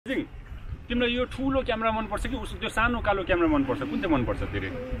तिम्रो यो ठुलो क्यामेरा मन पर्छ कि त्यो सानो कालो क्यामेरा मन पर्छ कुन चाहिँ मन पर्छ तिमी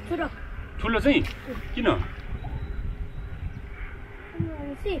ठुलो ठुलो चाहिँ किन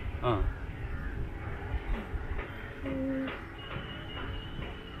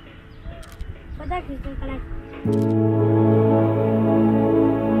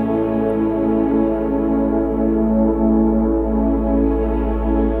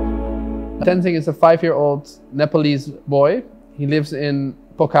Tenzing is a 5-year-old Nepalese boy. He lives in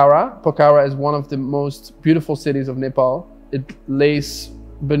Pokhara. Pokhara is one of the most beautiful cities of Nepal. It lays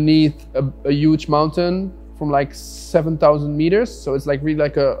beneath a huge mountain from like 7,000 meters. So it's like really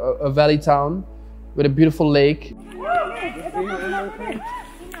like a valley town with a beautiful lake.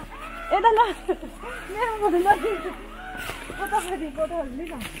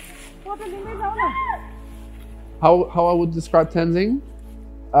 How I would describe Tenzing?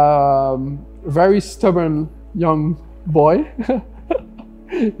 Very stubborn young boy.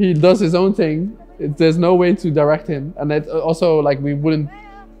 He does his own thing. There's no way to direct him, and it also like we wouldn't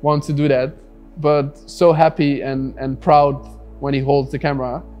want to do that, but so happy and proud when he holds the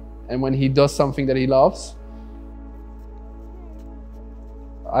camera and when he does something that he loves.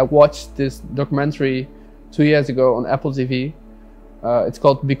 I watched this documentary 2 years ago on Apple TV. It's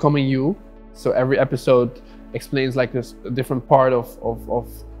called Becoming You. So every episode explains like a different part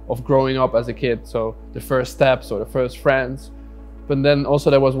of growing up as a kid. So the first steps or the first friends. But then also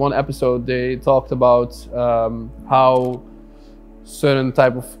there was one episode they talked about how certain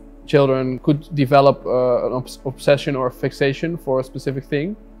type of children could develop an obsession or a fixation for a specific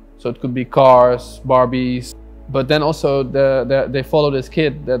thing. So it could be cars, Barbies. But then also they follow this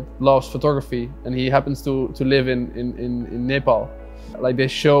kid that loves photography, and he happens to live in Nepal. Like they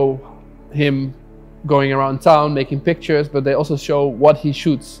show him going around town making pictures, but they also show what he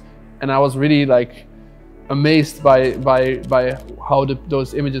shoots. And I was really like amazed by how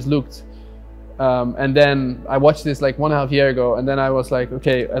those images looked. And then I watched this like 1.5 years ago, and then I was like,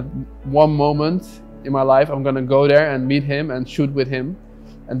 okay, at one moment in my life I'm gonna go there and meet him and shoot with him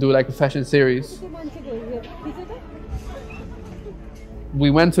and do like a fashion series. We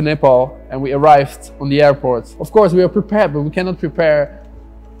went to Nepal and we arrived on the airport. Of course we were prepared, but we cannot prepare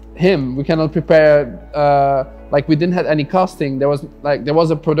him. We cannot prepare, like we didn't have any casting. There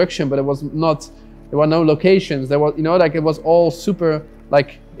was a production, but it was not, there were no locations. There was, you know, like it was all super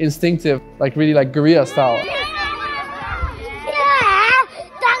like instinctive, like really like guerrilla style.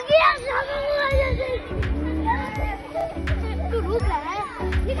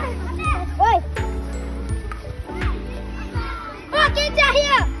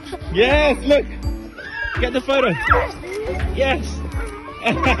 Yes, look! Get the photo! Yes!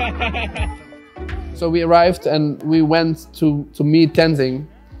 So we arrived and we went to meet Tenzing.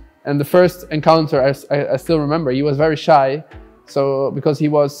 And the first encounter, I still remember, he was very shy. So, because he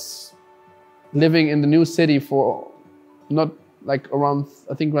was living in the new city for not like around,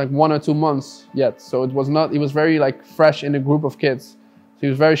 I think like 1 or 2 months yet. So it was not, he was very like fresh in a group of kids. So he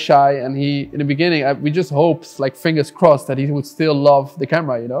was very shy, and he, in the beginning, we just hoped, like fingers crossed, that he would still love the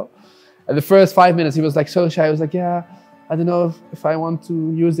camera, you know? And the first 5 minutes, he was like so shy. I was like, yeah, I don't know if I want to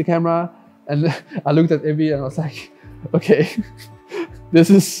use the camera. And I looked at Ibi and I was like, okay,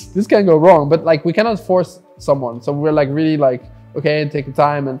 this can go wrong. But like, we cannot force someone. So we're like really like, okay, take your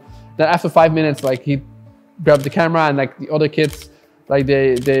time. And then after 5 minutes, like he grabbed the camera, and like the other kids, like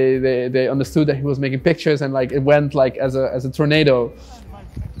they understood that he was making pictures, and like it went like as a tornado.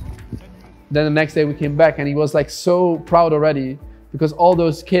 Then the next day we came back, and he was like so proud already, because all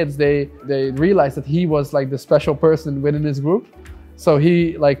those kids, they realized that he was like the special person within his group. So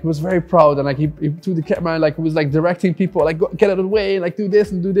he like was very proud, and like he took the camera and like was like directing people, like, get out of the way, like do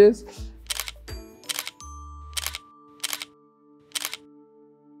this and do this.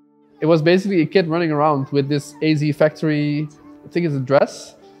 It was basically a kid running around with this AZ factory, I think it's a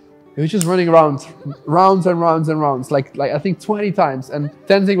dress. He was just running around, rounds and rounds and rounds, like I think 20 times. And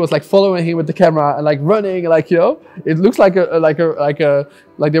Tenzing was like following him with the camera and like running, like, you know, it looks like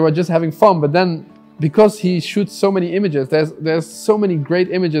they were just having fun. But then because he shoots so many images, there's so many great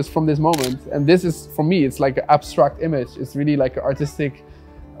images from this moment. And this is, for me, it's like an abstract image. It's really like an artistic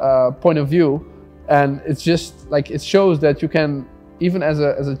point of view. And it's just like, it shows that you can, even as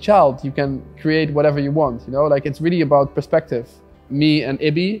a child, you can create whatever you want, you know, like it's really about perspective. Me and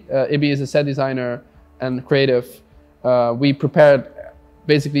Ibi, Ibi is a set designer and creative. We prepared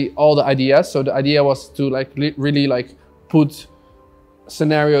basically all the ideas. So the idea was to like really like put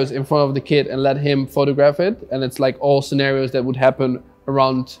scenarios in front of the kid and let him photograph it. And it's like all scenarios that would happen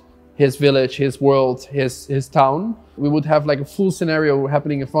around his village, his world, his town. We would have like a full scenario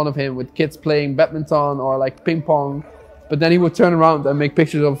happening in front of him with kids playing badminton or like ping pong. But then he would turn around and make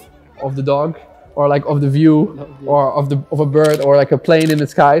pictures of of the dog, or like of the view, or of a bird, or like a plane in the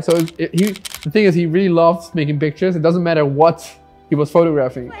sky. So the thing is, he really loved making pictures. It doesn't matter what he was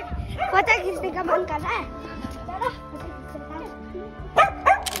photographing. Wow,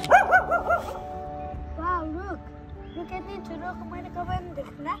 look at it.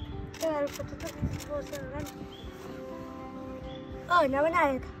 Oh, now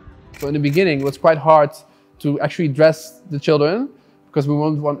So in the beginning, it was quite hard to actually dress the children, because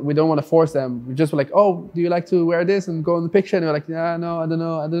we don't want to force them. We just were like, oh, do you like to wear this and go in the picture? And they're like, yeah, no, I don't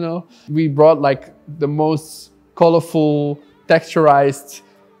know. We brought like the most colorful, texturized,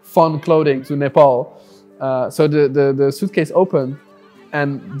 fun clothing to Nepal. So the suitcase opened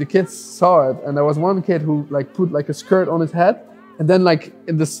and the kids saw it. And there was one kid who like put like a skirt on his head. And then like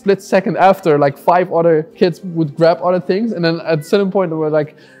in the split second after, like 5 other kids would grab other things. And then at a certain point, there were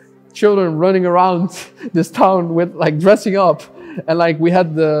like children running around this town with like dressing up. And like we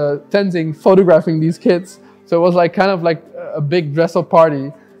had the Tenzing photographing these kids. So it was like kind of like a big dress up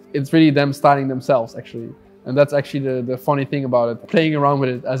party. It's really them styling themselves actually. And that's actually the funny thing about it, playing around with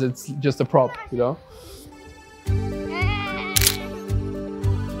it as it's just a prop, you know?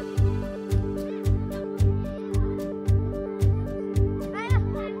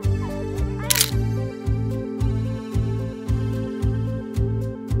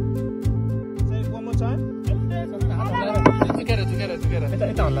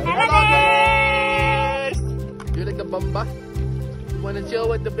 You like the bamba? You wanna chill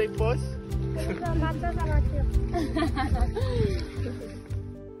with the big boss?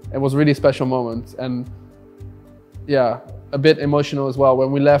 It was a really special moment, and yeah, a bit emotional as well.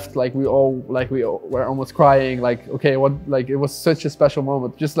 When we left, like we all were almost crying. Like, okay, what? Like it was such a special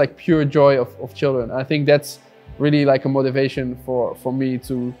moment, just like pure joy of children. I think that's really like a motivation for me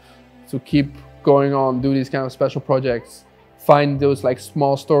to keep going on, do these kind of special projects, find those like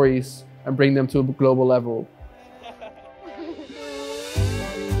small stories and bring them to a global level.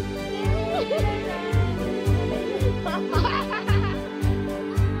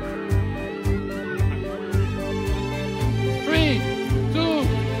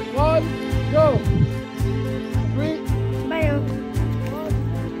 Go! 3. Bye.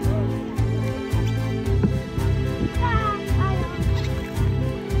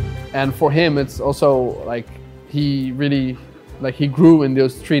 And for him, it's also like he really, like he grew in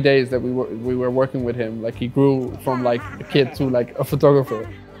those 3 days that we were working with him. Like he grew from like a kid to like a photographer.